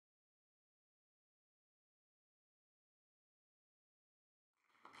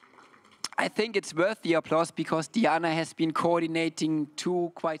I think it's worth the applause because Diana has been coordinating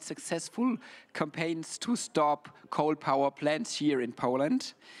 2 quite successful campaigns to stop coal power plants here in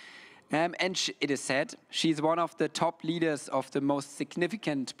Poland. And it is said she's one of the top leaders of the most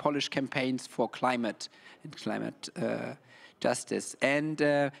significant Polish campaigns for climate and climate justice. And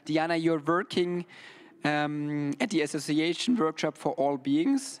Diana, you're working at the Association Workshop for All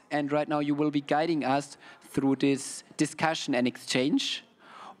Beings. And right now you will be guiding us through this discussion and exchange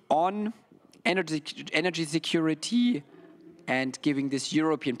on energy security and giving this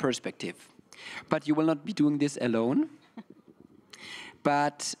European perspective. But you will not be doing this alone.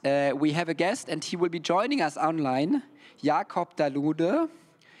 But we have a guest, and he will be joining us online, Jakop Dalunde.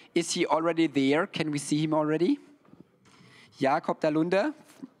 Is he already there? Can we see him already? Jakop Dalunde.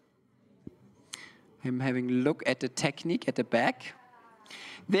 I'm having a look at the technique at the back.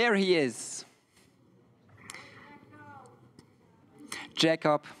 There he is.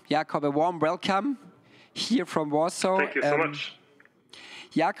 Jakop, a warm welcome here from Warsaw. Thank you so much.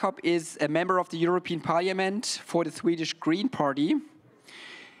 Jakop is a member of the European Parliament for the Swedish Green Party.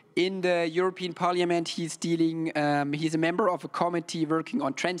 In the European Parliament, he's a member of a committee working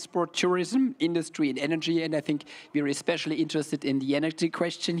on transport, tourism, industry, and energy. And I think we're especially interested in the energy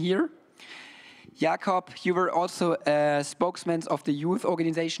question here. Jakop, you were also a spokesman of the youth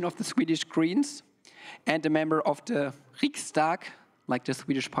organization of the Swedish Greens and a member of the Riksdag, like the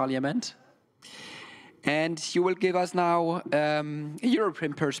Swedish Parliament. And you will give us now a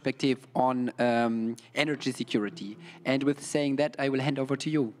European perspective on energy security. And with saying that, I will hand over to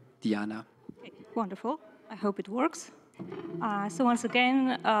you, Diana. Okay, wonderful. I hope it works. So once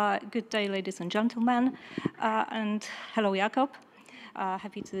again, good day, ladies and gentlemen. And hello, Jakop.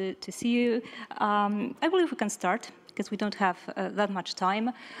 Happy to see you. I believe we can start, because we don't have that much time.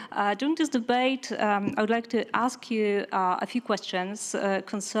 During this debate, I would like to ask you a few questions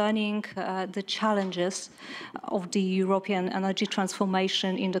concerning the challenges of the European energy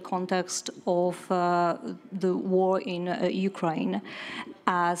transformation in the context of the war in Ukraine.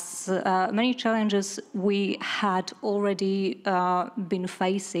 As many challenges we had already been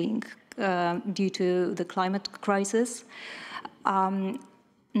facing due to the climate crisis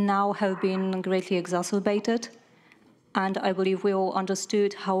now have been greatly exacerbated. And I believe we all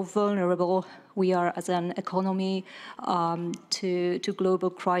understood how vulnerable we are as an economy to global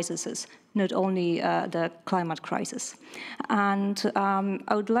crises, not only the climate crisis. And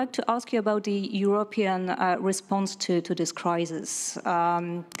I would like to ask you about the European response to this crisis,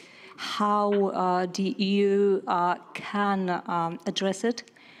 how the EU can address it,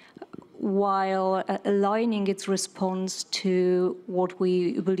 while aligning its response to what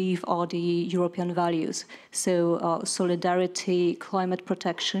we believe are the European values. So solidarity, climate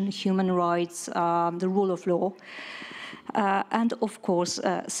protection, human rights, the rule of law, and of course,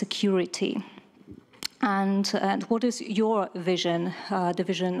 security. And what is your vision, the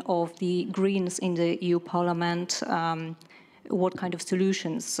vision of the Greens in the EU Parliament? What kind of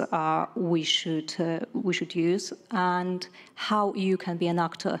solutions we should use, and how you can be an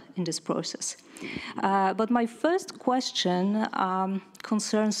actor in this process. But my first question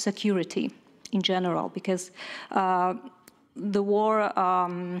concerns security in general, because the war,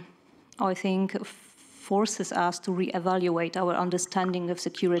 I think, forces us to reevaluate our understanding of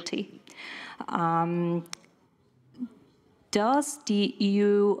security. Does the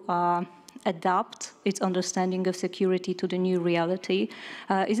EU adapt its understanding of security to the new reality?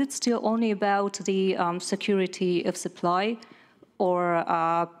 Is it still only about the security of supply, or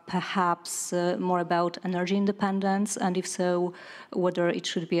perhaps more about energy independence? And if so, whether it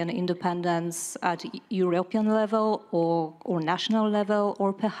should be an independence at European level or national level,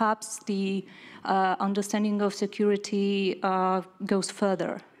 or perhaps the understanding of security goes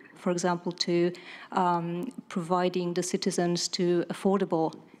further, for example, to providing the citizens to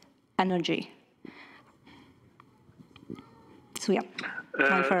affordable energy. So yeah.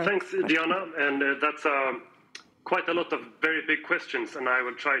 Thanks, Diana, and that's quite a lot of very big questions, and I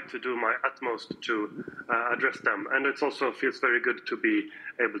will try to do my utmost to address them. And it also feels very good to be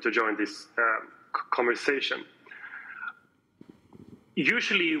able to join this conversation.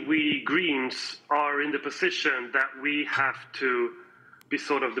 Usually we Greens are in the position that we have to be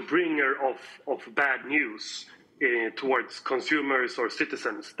sort of the bringer of bad news towards consumers or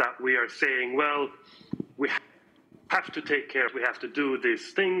citizens, that we are saying, well, we have to take care, we have to do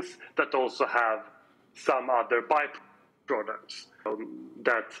these things that also have some other byproducts.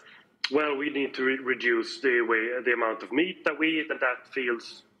 That, well, we need to reduce the amount of meat that we eat, and that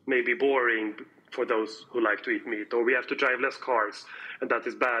feels maybe boring for those who like to eat meat, or we have to drive less cars, and that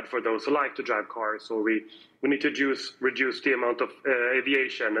is bad for those who like to drive cars, or we need to reduce the amount of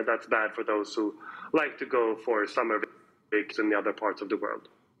aviation, and that's bad for those who like to go for summer vacations in the other parts of the world.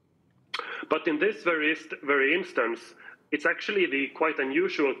 But in this very instance, it's actually the quite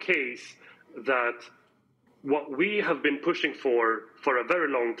unusual case that what we have been pushing for a very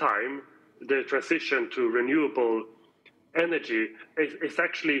long time, the transition to renewable energy, is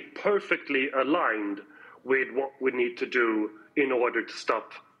actually perfectly aligned with what we need to do in order to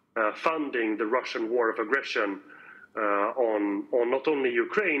stop funding the Russian war of aggression on not only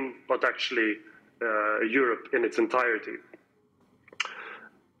Ukraine, but actually Europe in its entirety.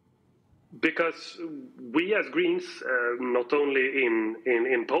 Because we as Greens, not only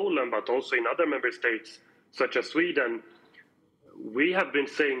in Poland, but also in other member states, such as Sweden, we have been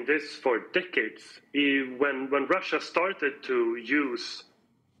saying this for decades. When Russia started to use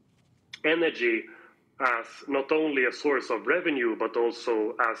energy as not only a source of revenue, but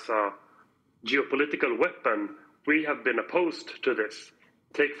also as a geopolitical weapon, we have been opposed to this.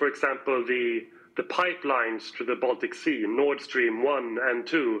 Take, for example, the pipelines to the Baltic Sea, Nord Stream 1 and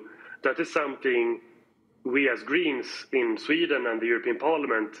 2. That is something we as Greens in Sweden and the European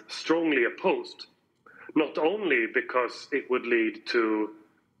Parliament strongly opposed. Not only because it would lead to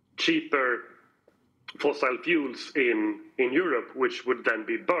cheaper fossil fuels in Europe, which would then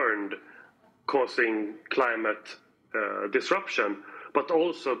be burned, causing climate disruption, but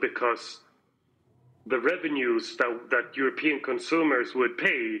also because the revenues that European consumers would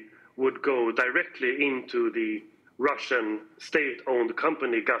pay would go directly into the Russian state-owned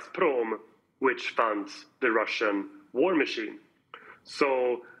company Gazprom, which funds the Russian war machine.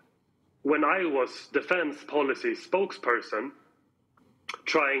 So when I was defense policy spokesperson,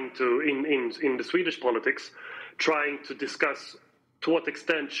 trying to, in the Swedish politics, trying to discuss to what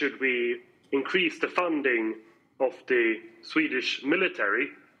extent should we increase the funding of the Swedish military,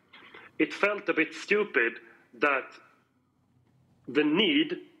 it felt a bit stupid that the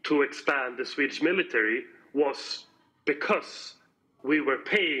need to expand the Swedish military was because we were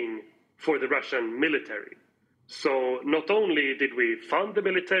paying for the Russian military. So not only did we fund the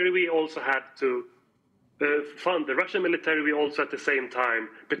military, we also had to fund the Russian military. We also at the same time,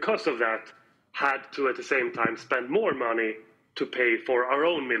 because of that, had to at the same time spend more money to pay for our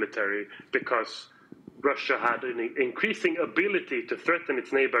own military, because Russia had an increasing ability to threaten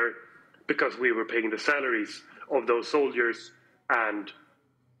its neighbor because we were paying the salaries of those soldiers and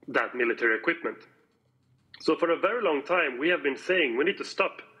that military equipment. So for a very long time, we have been saying we need to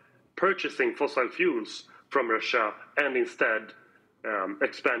stop purchasing fossil fuels from Russia and instead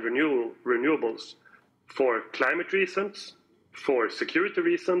expand renewables for climate reasons, for security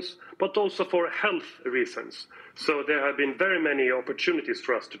reasons, but also for health reasons. So there have been very many opportunities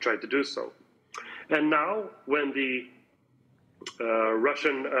for us to try to do so. And now, when the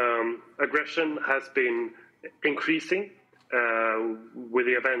Russian aggression has been increasing with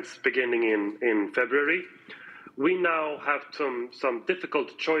the events beginning in February, we now have some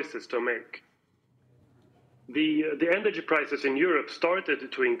difficult choices to make. The energy prices in Europe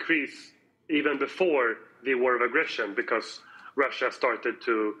started to increase even before the war of aggression, because Russia started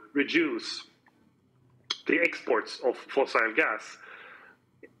to reduce the exports of fossil gas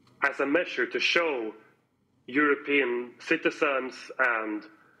as a measure to show European citizens and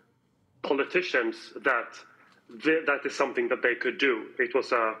politicians that that is something that they could do. It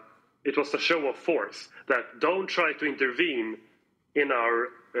was a show of force, that don't try to intervene in our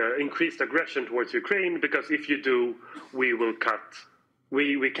increased aggression towards Ukraine, because if you do, we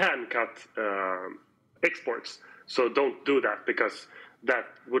can cut exports. So don't do that, because that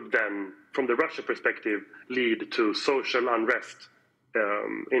would then, from the Russia perspective, lead to social unrest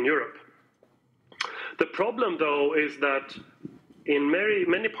in Europe. The problem, though, is that in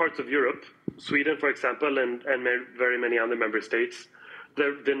many parts of Europe, Sweden, for example, and very many other member states,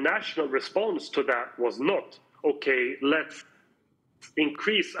 the national response to that was not, okay, let's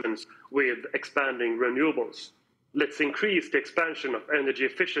increase with expanding renewables. Let's increase the expansion of energy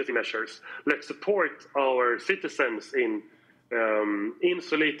efficiency measures. Let's support our citizens in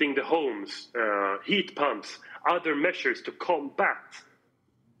insulating the homes, heat pumps, other measures to combat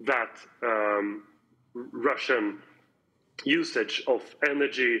that Russian usage of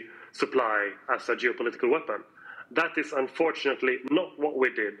energy supply as a geopolitical weapon. That is unfortunately not what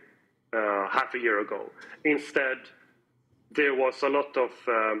we did half a year ago. Instead, there was a lot of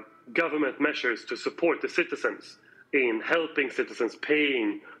government measures to support the citizens in helping citizens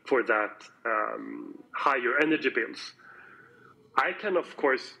paying for that higher energy bills. I can, of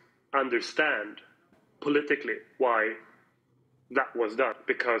course, understand politically why that was done,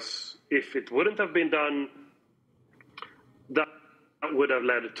 because if it wouldn't have been done, that would have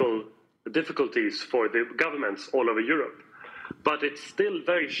led to difficulties for the governments all over Europe. But it's still a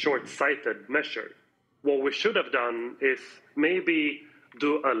very short-sighted measure. What we should have done is maybe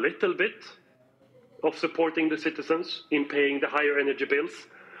do a little bit of supporting the citizens in paying the higher energy bills,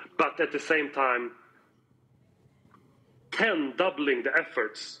 but at the same time, doubling the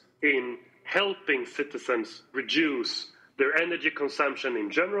efforts in helping citizens reduce their energy consumption in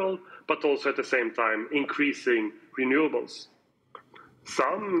general, but also at the same time increasing renewables.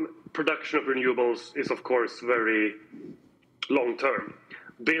 Some production of renewables is, of course, very long-term.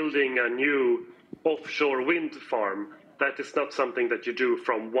 Building a new offshore wind farm, that is not something that you do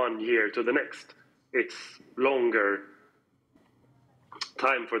from 1 year to the next. It's longer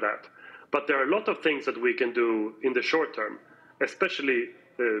time for that. But there are a lot of things that we can do in the short term, especially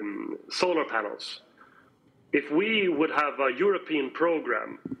solar panels. If we would have a European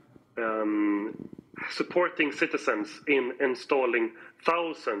program supporting citizens in installing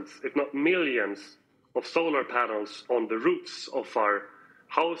thousands, if not millions, of solar panels on the roofs of our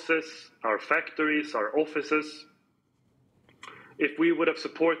houses, our factories, our offices, if we would have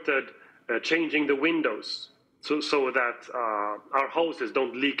supported changing the windows so that our houses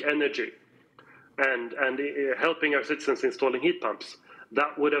don't leak energy, and helping our citizens installing heat pumps,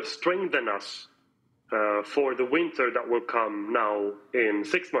 that would have strengthened us for the winter that will come now in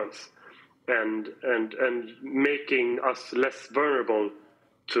 6 months, and making us less vulnerable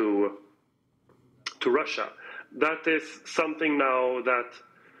to Russia. That is something now that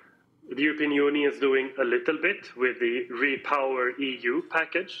the European Union is doing a little bit with the Repower EU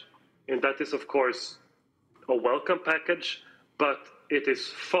package, and that is, of course, a welcome package, but it is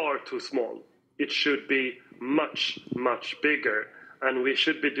far too small. It should be much, much bigger, and we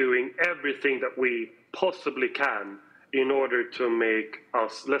should be doing everything that we possibly can in order to make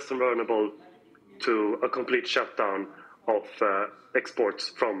us less vulnerable to a complete shutdown of exports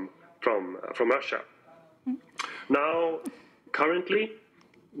from Russia. Now, currently,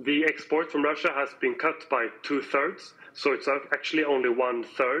 the export from Russia has been cut by 2/3, so it's actually only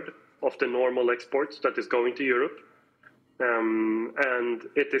 1/3 of the normal exports that is going to Europe. And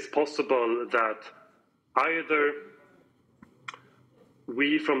it is possible that either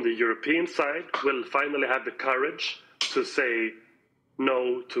we from the European side will finally have the courage to say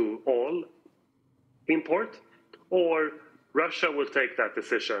no to all import, or Russia will take that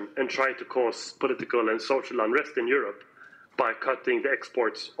decision and try to cause political and social unrest in Europe by cutting the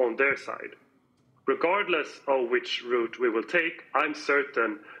exports on their side. Regardless of which route we will take, I'm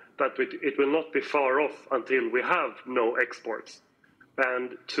certain that it will not be far off until we have no exports.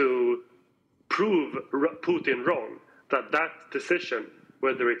 And to prove Putin wrong, that decision,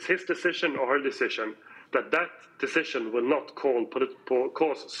 whether it's his decision or her decision, that decision will not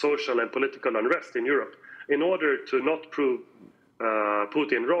cause social and political unrest in Europe. In order to not prove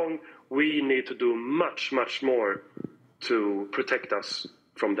Putin wrong, we need to do much, much more to protect us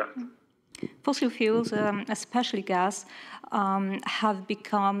from that. Fossil fuels, especially gas, have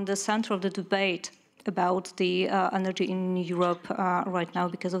become the center of the debate about the energy in Europe right now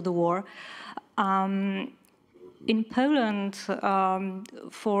because of the war. In Poland,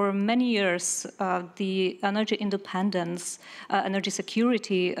 for many years, the energy independence, energy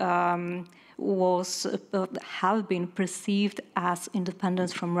security have been perceived as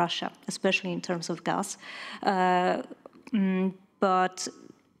independence from Russia, especially in terms of gas. But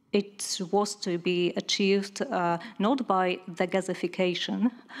it was to be achieved not by the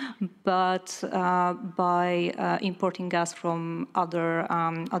gasification, but by importing gas from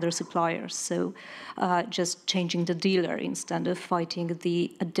other suppliers. So just changing the dealer instead of fighting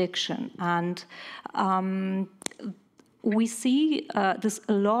the addiction. And we see this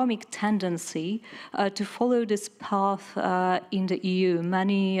alarming tendency to follow this path in the EU.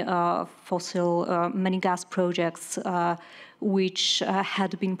 Many many gas projects which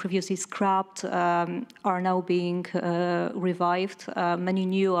had been previously scrapped are now being revived. Many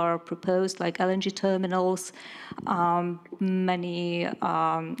new are proposed, like LNG terminals, many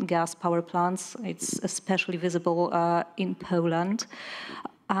gas power plants. It's especially visible in Poland.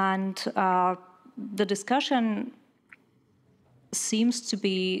 And the discussion seems to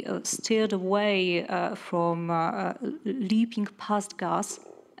be steered away from leaping past gas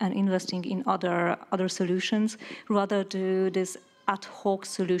and investing in other solutions, rather to this ad hoc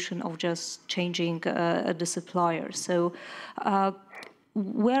solution of just changing the supplier. So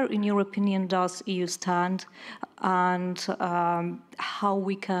where, in your opinion, does EU stand, and how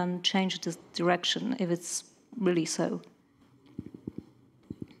we can change this direction if it's really so?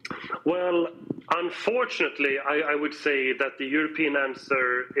 Well, Unfortunately, I would say that the European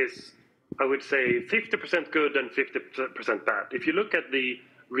answer is, I would say, 50% good and 50% bad. If you look at the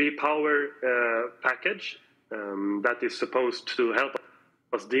Repower package that is supposed to help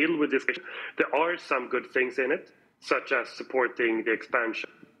us deal with this, there are some good things in it, such as supporting the expansion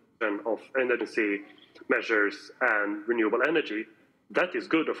of energy measures and renewable energy. That is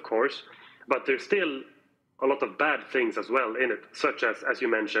good, of course, but there's still a lot of bad things as well in it, such as you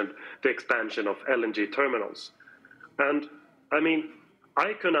mentioned, the expansion of LNG terminals. And I mean,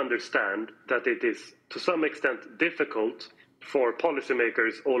 I can understand that it is to some extent difficult for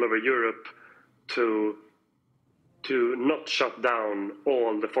policymakers all over Europe to not shut down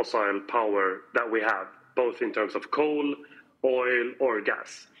all the fossil power that we have, both in terms of coal, oil, or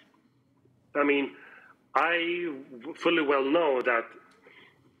gas. I mean, I fully well know that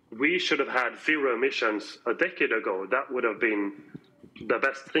we should have had zero emissions a decade ago. That would have been the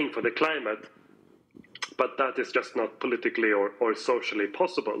best thing for the climate, but that is just not politically or socially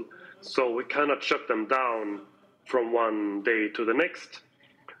possible. So we cannot shut them down from one day to the next.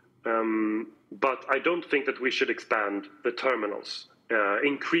 But I don't think that we should expand the terminals,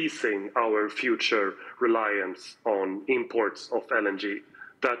 increasing our future reliance on imports of LNG.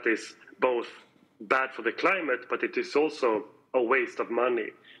 That is both bad for the climate, but it is also a waste of money.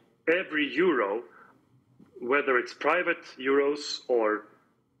 Every euro, whether it's private euros or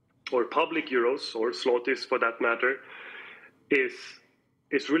public euros or zlotys for that matter,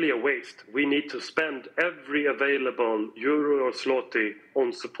 is really a waste. We need to spend every available euro or zloty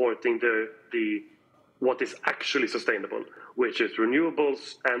on supporting the what is actually sustainable, which is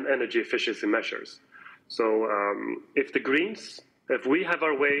renewables and energy efficiency measures. So if the Greens, if we have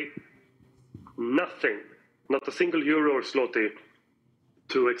our way, nothing, not a single euro or zloty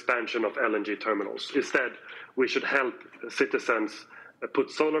to expansion of LNG terminals. Instead, we should help citizens put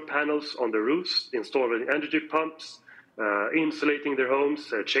solar panels on the roofs, installing energy pumps, insulating their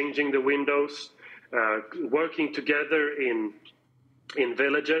homes, changing the windows, working together in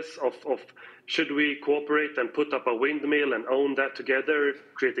villages of should we cooperate and put up a windmill and own that together,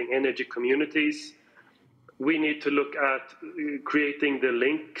 creating energy communities. We need to look at creating the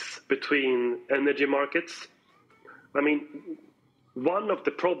links between energy markets. I mean, one of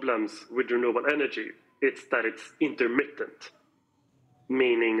the problems with renewable energy is that it's intermittent,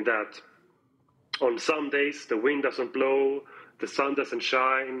 meaning that on some days the wind doesn't blow, the sun doesn't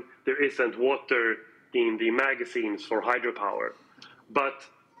shine, there isn't water in the magazines for hydropower. But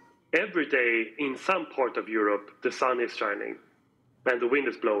every day in some part of Europe the sun is shining and the wind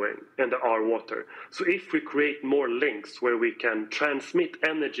is blowing and there are water. So if we create more links where we can transmit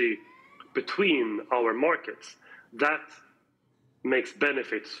energy between our markets, that makes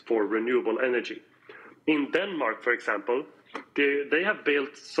benefits for renewable energy. In Denmark, for example, they have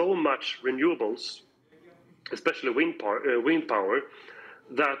built so much renewables, especially wind power,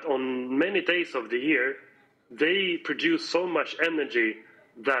 that on many days of the year, they produce so much energy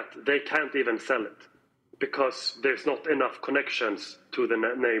that they can't even sell it because there's not enough connections to the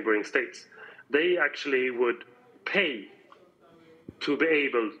neighboring states. They actually would pay to be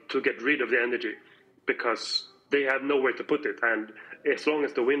able to get rid of the energy because they have nowhere to put it. And as long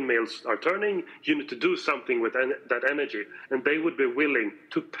as the windmills are turning, you need to do something with that energy. And they would be willing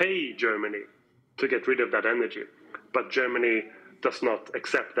to pay Germany to get rid of that energy. But Germany does not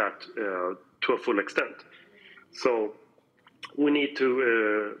accept that to a full extent. So we need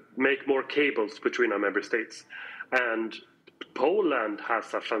to make more cables between our member states. And Poland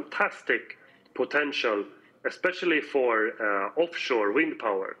has a fantastic potential, especially for offshore wind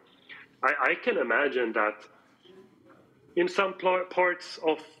power. I can imagine that in some parts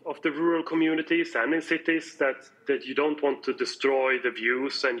of the rural communities and in cities that you don't want to destroy the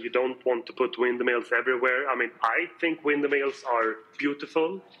views and you don't want to put windmills everywhere. I mean, I think windmills are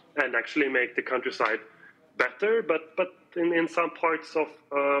beautiful and actually make the countryside better, but in some parts of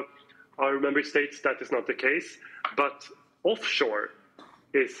our member states that is not the case. But offshore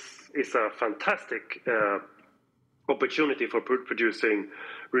is a fantastic opportunity for producing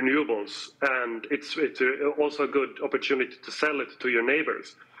renewables, and it's also a good opportunity to sell it to your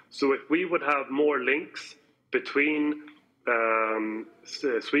neighbors. So if we would have more links between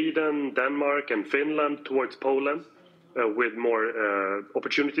Sweden, Denmark and Finland towards Poland, with more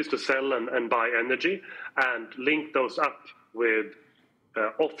opportunities to sell and buy energy, and link those up with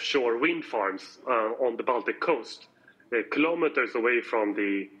offshore wind farms on the Baltic coast, kilometers away from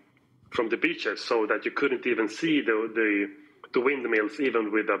the beaches, so that you couldn't even see the windmills even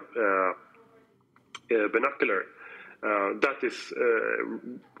with a binocular. That is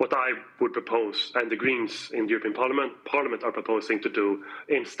what I would propose, and the Greens in the European Parliament are proposing to do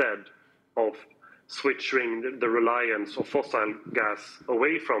instead of switching the reliance of fossil gas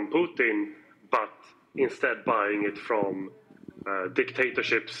away from Putin, but instead buying it from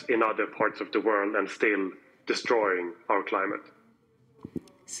dictatorships in other parts of the world and still destroying our climate.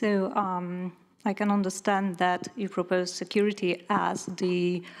 So I can understand that you propose security as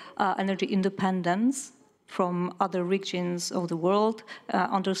the energy independence from other regions of the world,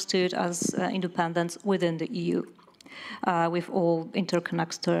 understood as independence within the EU, with all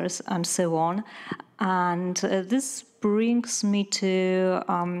interconnectors and so on. And this brings me to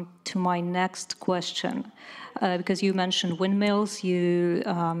my next question, because you mentioned windmills, you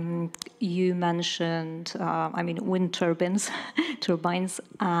mentioned, wind turbines,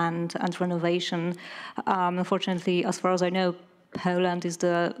 and renovation. Unfortunately, as far as I know, Poland is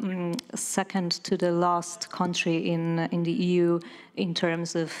the second to the last country in the EU in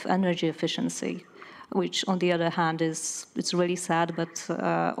terms of energy efficiency, which on the other hand it's really sad, but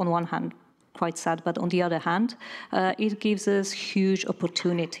on one hand quite sad, but on the other hand it gives us huge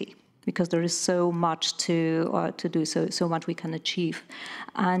opportunity because there is so much to do, so much we can achieve.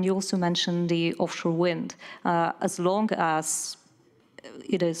 And you also mentioned the offshore wind. As long as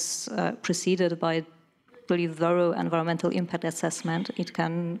it is preceded by really thorough environmental impact assessment, it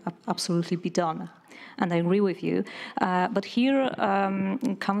can absolutely be done. And I agree with you. But here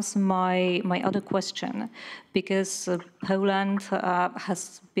comes my other question, because Poland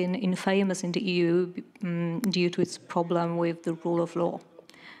has been infamous in the EU due to its problem with the rule of law.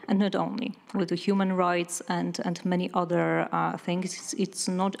 And not only with the human rights and many other things. It's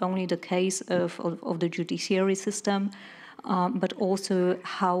not only the case of the judiciary system, but also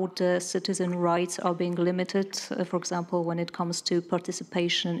how the citizen rights are being limited, for example, when it comes to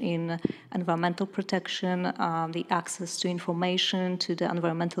participation in environmental protection, the access to information, to the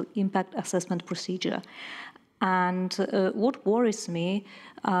environmental impact assessment procedure. And what worries me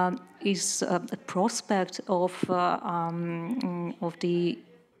is a prospect of the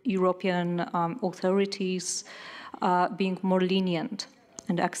European authorities being more lenient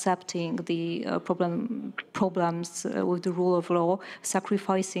and accepting the problems with the rule of law,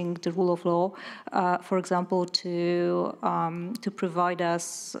 sacrificing the rule of law, for example, to provide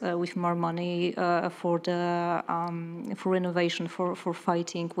us with more money for renovation, for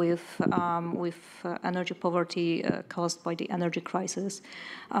fighting with energy poverty caused by the energy crisis,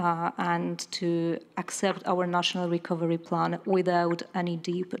 and to accept our national recovery plan without any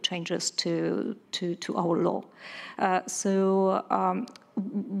deep changes to our law.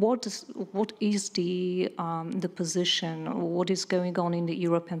 What is the position? What is going on in the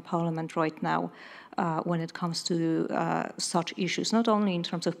European Parliament right now when it comes to such issues, not only in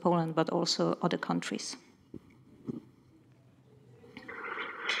terms of Poland but also other countries?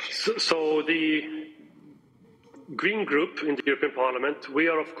 So the Green Group in the European Parliament, we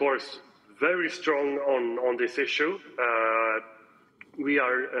are of course very strong on this issue. We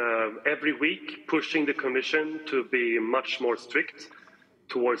are every week pushing the Commission to be much more strict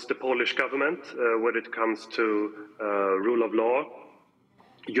towards the Polish government when it comes to rule of law,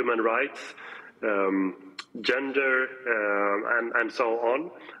 human rights, gender, and so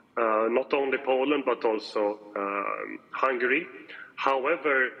on. Not only Poland, but also Hungary.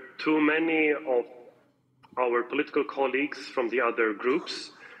 However, too many of our political colleagues from the other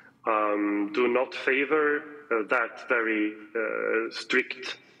groups do not favor that very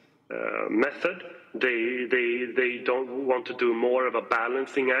strict method. They don't want to do more of a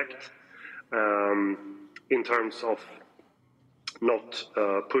balancing act in terms of not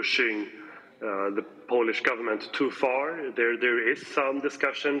pushing the Polish government too far. There is some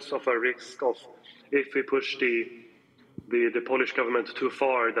discussions of a risk of, if we push the Polish government too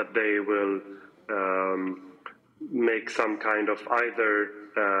far, that they will make some kind of either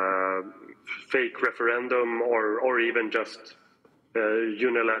fake referendum or even just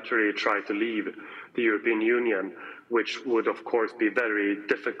unilaterally try to leave the European Union, which would of course be very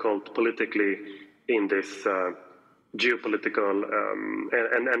difficult politically in this geopolitical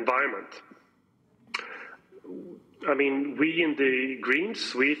environment. I mean, we in the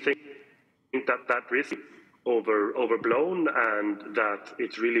Greens, we think that risk is overblown and that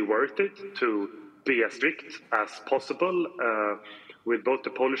it's really worth it to be as strict as possible with both the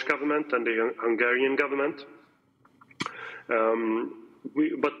Polish government and the Hungarian government.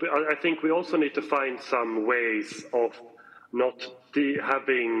 But I think we also need to find some ways of not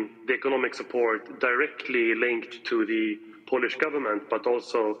having the economic support directly linked to the Polish government, but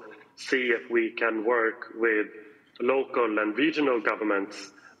also see if we can work with local and regional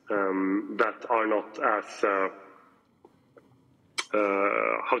governments that are not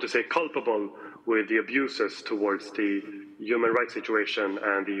how to say, culpable with the abuses towards the human rights situation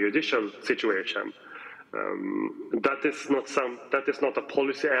and the judicial situation. That is not a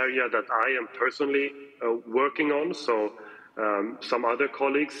policy area that I am personally working on. So some other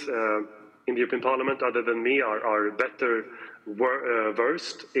colleagues in the European Parliament, other than me, are better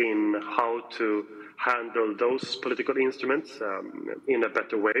versed in how to handle those political instruments in a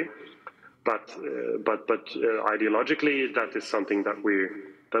better way. But ideologically, that is something that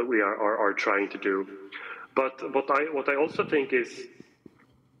we are trying to do. But what I also think is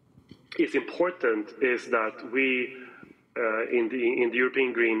important is that we in the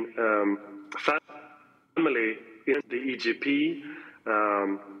European Green family in the EGP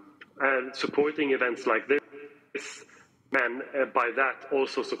and supporting events like this, and by that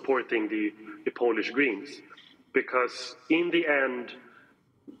also supporting the Polish Greens, because in the end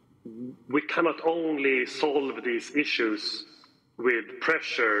we cannot only solve these issues with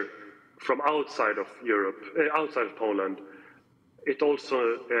pressure from outside of Europe, outside of Poland. It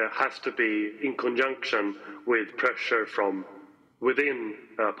also has to be in conjunction with pressure from within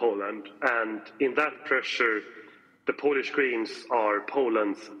Poland. And in that pressure, the Polish Greens are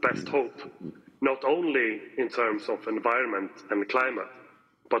Poland's best hope, not only in terms of environment and climate,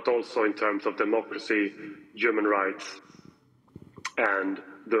 but also in terms of democracy, human rights, and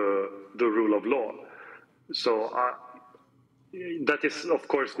the rule of law. So that is, of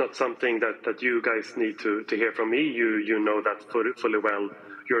course, not something that you guys need to hear from me. You know that fully well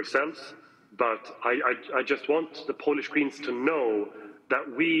yourselves. But I just want the Polish Greens to know that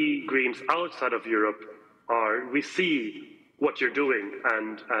we Greens outside of Europe we see what you're doing,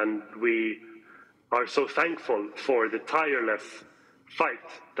 and we are so thankful for the tireless fight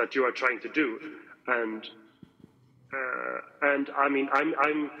that you are trying to do. And I mean,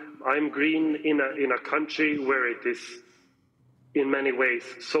 I'm Green in a country where it is in many ways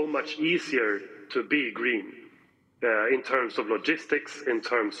so much easier to be green in terms of logistics, in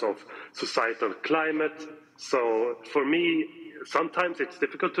terms of societal climate. So for me, sometimes it's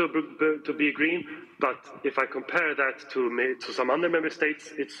difficult to be green, but if I compare that to some other member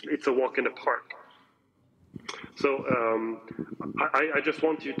states, it's a walk in the park. So I just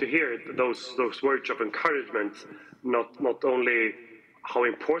want you to hear those words of encouragement, not only how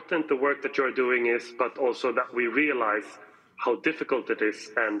important the work that you're doing is, but also that we realize how difficult it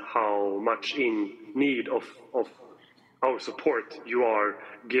is and how much in need of our support you are,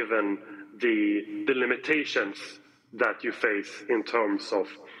 given the limitations that you face in terms of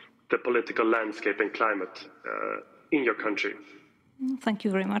the political landscape and climate in your country. Thank you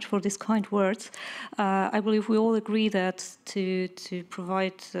very much for these kind words. I believe we all agree that to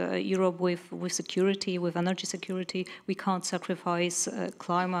provide Europe with security, with energy security, we can't sacrifice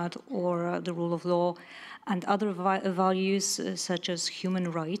climate or the rule of law and other values such as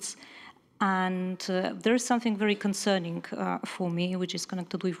human rights. And there is something very concerning for me, which is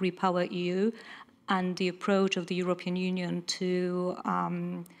connected with Repower EU and the approach of the European Union to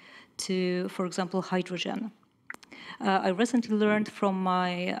for example, hydrogen. I recently learned from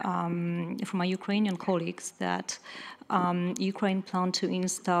my Ukrainian colleagues that Ukraine planned to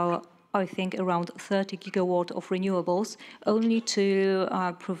install, I think, around 30 gigawatt of renewables, only to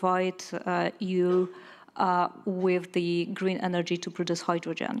provide EU with the green energy to produce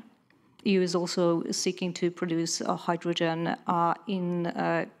hydrogen. EU is also seeking to produce hydrogen in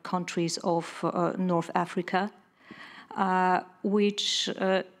countries of North Africa, which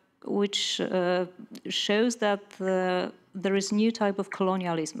shows that there is new type of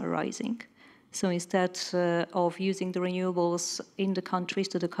colonialism arising. So instead of using the renewables in the countries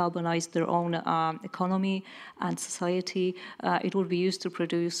to decarbonize their own economy and society, it will be used to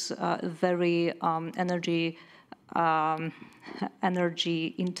produce very energy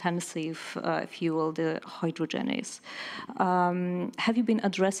intensive fuel the hydrogen is. Have you been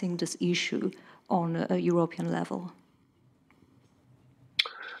addressing this issue on a European level?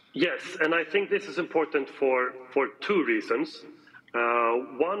 Yes, and I think this is important for two reasons.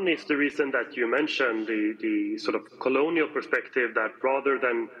 One is the reason that you mentioned, the sort of colonial perspective, that rather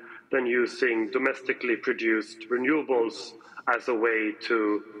than using domestically produced renewables as a way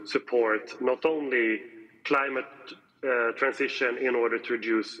to support not only climate transition in order to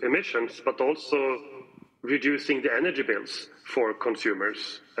reduce emissions, but also reducing the energy bills for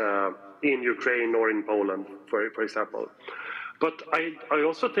consumers in Ukraine or in Poland, for example. But I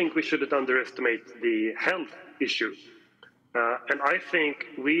also think we shouldn't underestimate the health issue. And I think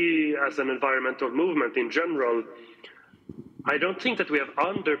we, as an environmental movement in general, I don't think that we have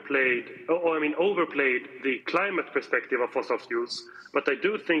overplayed the climate perspective of fossil fuels, but I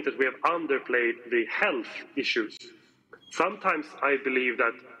do think that we have underplayed the health issues sometimes I believe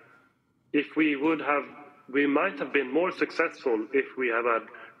that if we might have been more successful if we had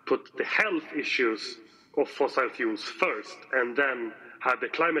put the health issues of fossil fuels first and then had the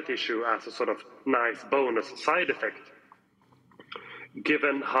climate issue as a sort of nice bonus side effect,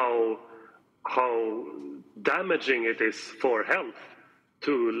 given how damaging it is for health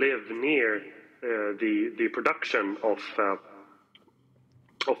to live near the production of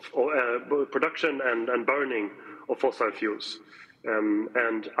production and burning of fossil fuels.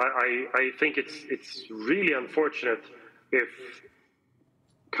 And I think it's really unfortunate if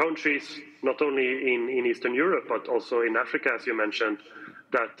countries, not only in Eastern Europe, but also in Africa, as you mentioned,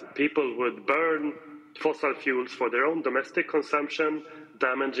 that people would burn fossil fuels for their own domestic consumption,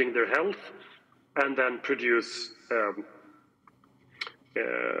 damaging their health, and then produce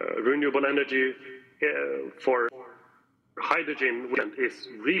renewable energy for hydrogen, which is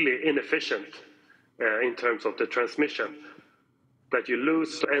really inefficient in terms of the transmission. That you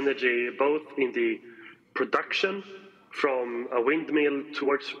lose energy both in the production from a windmill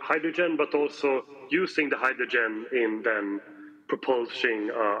towards hydrogen, but also using the hydrogen in then propulsing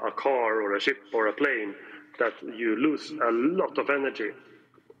a car or a ship or a plane, that you lose a lot of energy.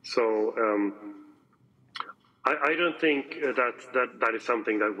 So I don't think that is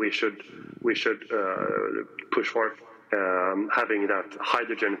something that we should push for, having that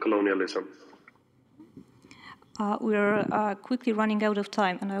hydrogen colonialism. We're quickly running out of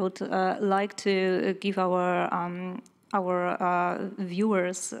time, and I would like to give our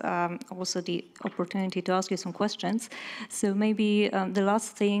viewers also the opportunity to ask you some questions. So maybe the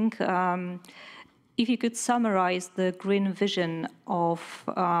last thing, if you could summarize the green vision of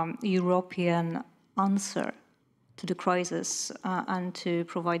European answer to the crisis and to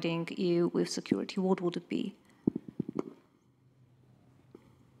providing EU with security, what would it be?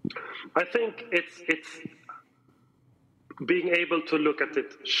 I think it's being able to look at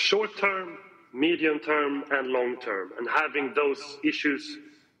it short term, medium term, and long term, and having those issues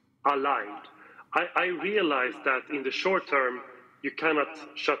aligned. I realize that in the short term, you cannot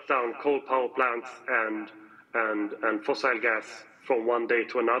shut down coal power plants and fossil gas from one day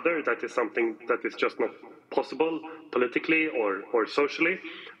to another. That is something that is just not possible politically or socially.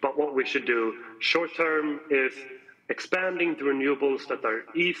 But what we should do short term is expanding the renewables that are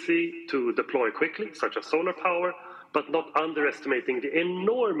easy to deploy quickly, such as solar power, but not underestimating the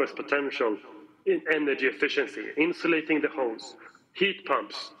enormous potential in energy efficiency, insulating the homes, heat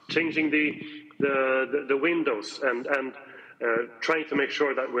pumps, changing the windows, and trying to make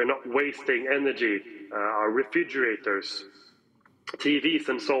sure that we're not wasting energy, our refrigerators, TVs,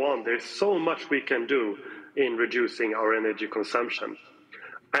 and so on. There's so much we can do in reducing our energy consumption,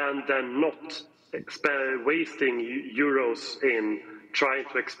 and then not wasting euros in trying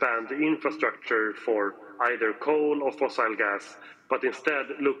to expand the infrastructure for either coal or fossil gas, but instead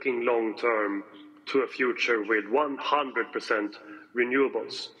looking long-term to a future with 100%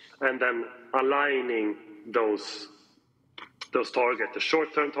 renewables, and then aligning those targets, the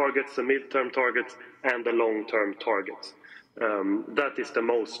short-term targets, the mid-term targets, and the long-term targets. That is the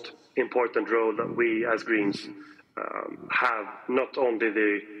most important role that we as Greens have, not only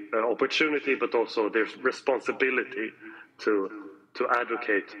the opportunity, but also the responsibility to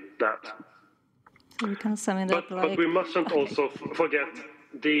advocate that. We can sum it up but we mustn't also forget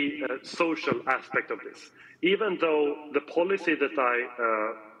the social aspect of this. Even though the policy that I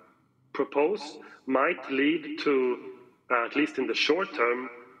propose might lead to, at least in the short term,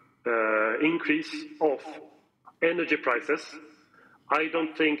 increase of energy prices, I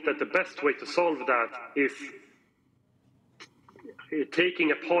don't think that the best way to solve that is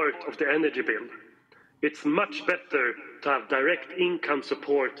taking a part of the energy bill. It's much better to have direct income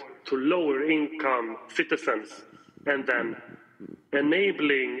support to lower income citizens, and then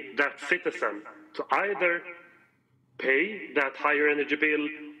enabling that citizen to either pay that higher energy bill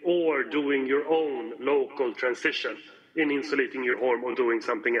or doing your own local transition in insulating your home or doing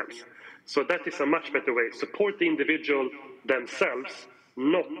something else. So that is a much better way. Support the individual themselves,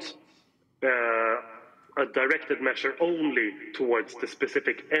 not a directed measure only towards the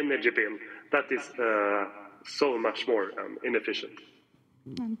specific energy bill. That is so much more inefficient.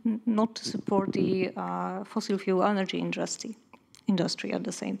 Not to support the fossil fuel energy industry at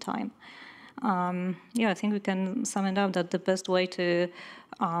the same time. Yeah, I think we can sum it up that the best way to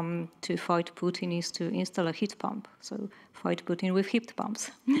fight Putin is to install a heat pump. So fight Putin with heat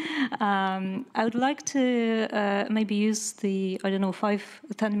pumps. I would like to maybe use the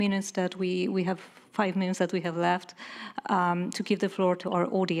 5-10 minutes that we have. 5 minutes that we have left to give the floor to our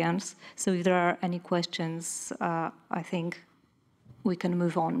audience. So if there are any questions, I think we can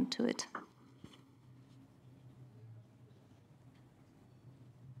move on to it.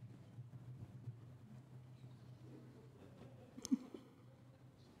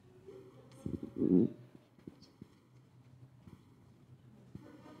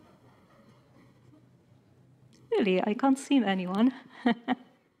 Really, I can't see anyone.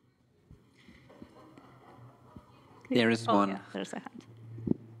 There is one. Yeah, there's a hand.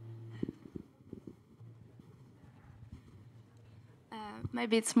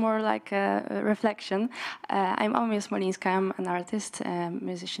 Maybe it's more like a reflection. I'm Omi Smolinska. I'm an artist,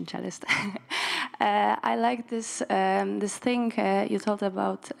 musician, cellist. I like this thing you told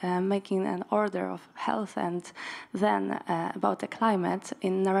about making an order of health and then about the climate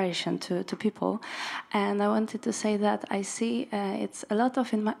in narration to people. And I wanted to say that I see it's a lot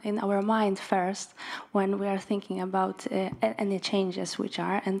of in our mind first when we are thinking about any changes which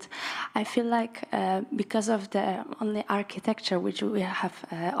are. And I feel like because of the only architecture which we have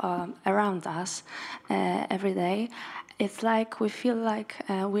around us every day, it's like we feel like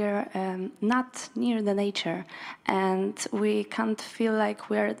we're not near the nature, and we can't feel like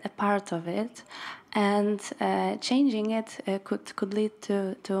we're a part of it. And changing it could lead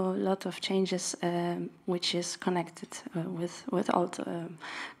to a lot of changes, which is connected with all the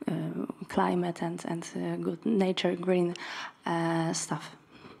climate and good nature, green stuff.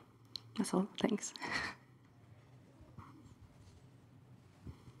 That's all. Thanks.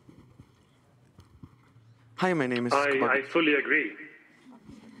 Hi, my name is I fully agree.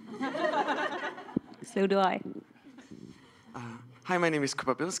 So do I. Hi, my name is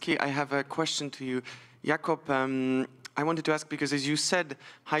Kopabilski. I have a question to you. Jakop, I wanted to ask, because as you said,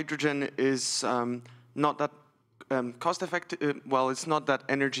 hydrogen is not that cost effective, well, it's not that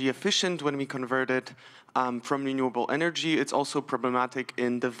energy efficient when we convert it from renewable energy. It's also problematic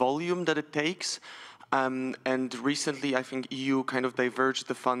in the volume that it takes. And recently, I think EU kind of diverged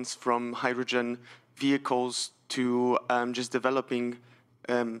the funds from hydrogen vehicles to just developing,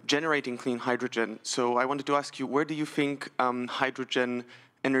 generating clean hydrogen. So I wanted to ask you, where do you think hydrogen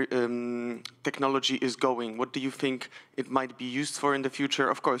technology is going? What do you think it might be used for in the future?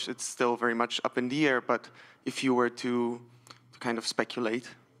 Of course, it's still very much up in the air, but if you were to kind of speculate.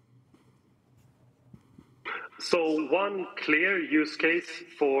 So one clear use case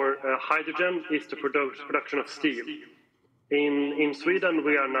for hydrogen is the production of steel. In Sweden,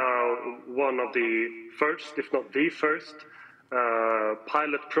 we are now one of the first, if not the first,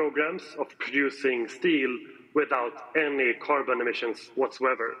 pilot programs of producing steel without any carbon emissions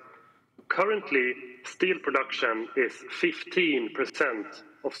whatsoever. Currently, steel production is 15%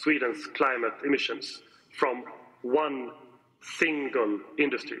 of Sweden's climate emissions from one single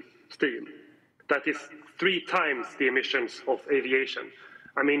industry, steel. That is 3 times the emissions of aviation.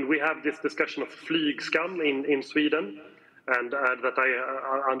 I mean, we have this discussion of flygskam in Sweden, and that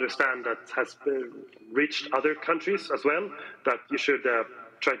I understand that has reached other countries as well, that you should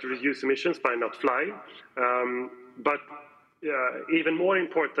try to reduce emissions by not flying. But even more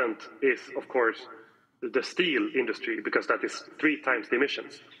important is, of course, the steel industry, because that is 3 times the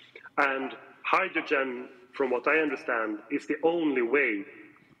emissions. And hydrogen, from what I understand, is the only way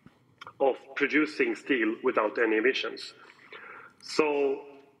of producing steel without any emissions. So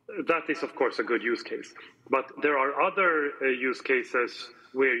that is, of course, a good use case. But there are other use cases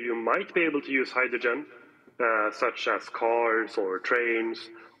where you might be able to use hydrogen, such as cars or trains,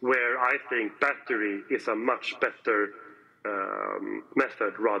 where I think battery is a much better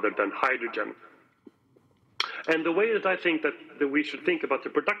method rather than hydrogen. And the way that I think that we should think about the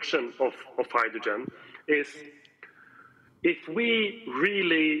production of hydrogen is, if we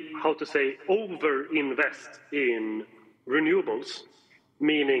really, how to say, over-invest in renewables,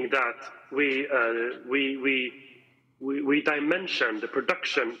 meaning that we dimension the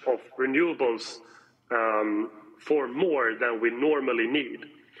production of renewables for more than we normally need,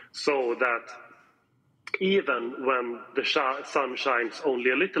 so that even when the sun shines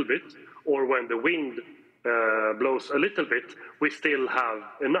only a little bit, or when the wind blows a little bit, we still have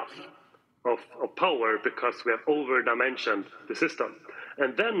enough of power because we have over-dimensioned the system.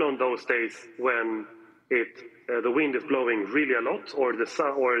 And then on those days when the wind is blowing really a lot, or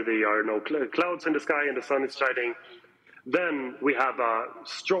there are no clouds in the sky and the sun is shining, then we have a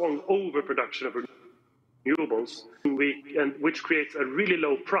strong overproduction of renewables, which creates a really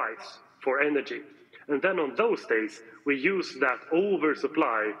low price for energy. And then on those days, we use that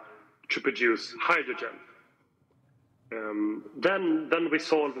oversupply to produce hydrogen. Then we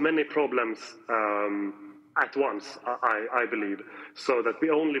solve many problems at once, I believe, so that we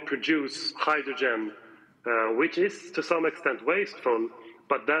only produce hydrogen, which is to some extent wasteful,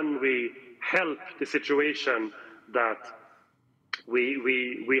 but then we help the situation that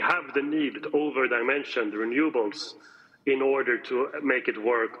we have the need to over-dimension the renewables in order to make it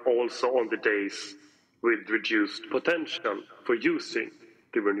work also on the days with reduced potential for using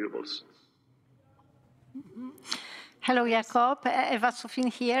the renewables. Hello, Jakop. Eva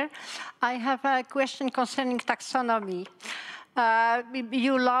Sofin here. I have a question concerning taxonomy.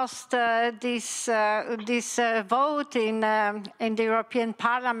 You lost this vote in the European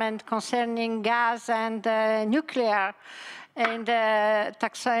Parliament concerning gas and nuclear. And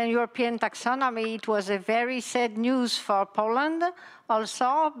European taxonomy, it was a very sad news for Poland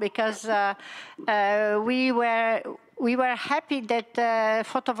also, because we were happy that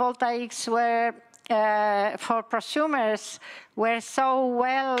photovoltaics were for prosumers were so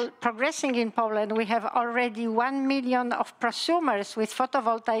well progressing in Poland. We have already 1 million of prosumers with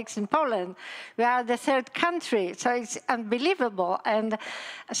photovoltaics in Poland. We are the third country, so it's unbelievable. And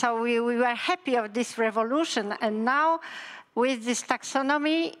so we were happy of this revolution. And now with this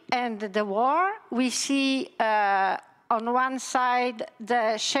taxonomy and the war, we see on one side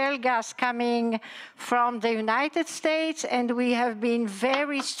the shale gas coming from the United States, and we have been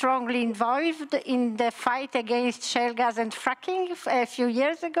very strongly involved in the fight against shale gas and fracking a few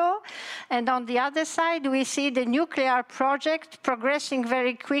years ago. And on the other side, we see the nuclear project progressing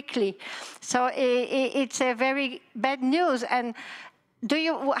very quickly. So it's a very bad news. And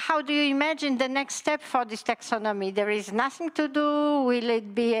how do you imagine the next step for this taxonomy? There is nothing to do. Will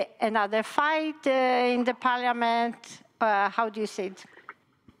it be another fight in the parliament? How do you see it?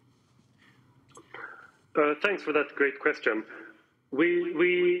 Thanks for that great question.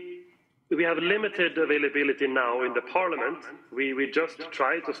 We have limited availability now in the parliament. We just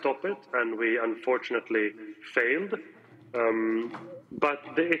tried to stop it, and we unfortunately failed. But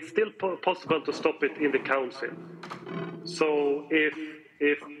it's still possible to stop it in the council. So if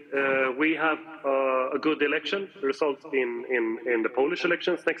we have a good election result in the Polish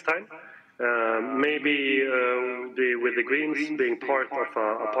elections next time, maybe with the Greens being part of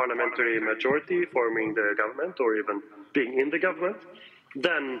a parliamentary majority forming the government, or even being in the government,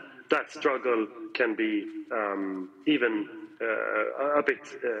 then that struggle can be even a bit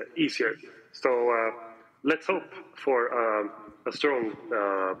easier. So let's hope for a strong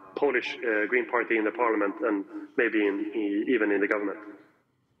Polish Green Party in the parliament, and maybe even in the government.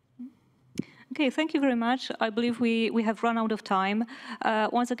 Okay, thank you very much. I believe we have run out of time.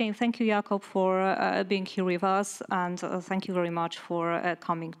 Once again, thank you, Jakop, for being here with us, and thank you very much for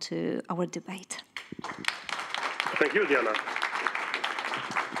coming to our debate. Thank you, Diana.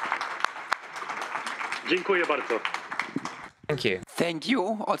 Dziękuję bardzo. Thank you. Thank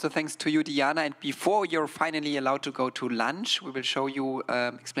you. Also thanks to you, Diana. And before you're finally allowed to go to lunch, we will show you,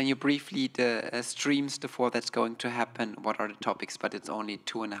 explain you briefly the streams, the four that's going to happen, what are the topics, but it's only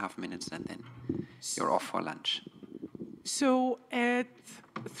 2.5 minutes and then you're off for lunch. So at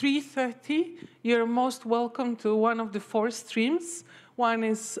 3:30, you're most welcome to one of the 4 streams. One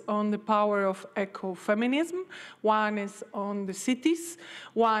is on the power of ecofeminism, one is on the cities,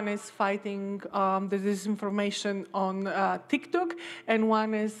 one is fighting the disinformation on TikTok, and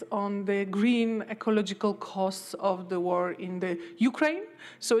one is on the green ecological costs of the war in the Ukraine.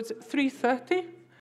 So it's 3:30.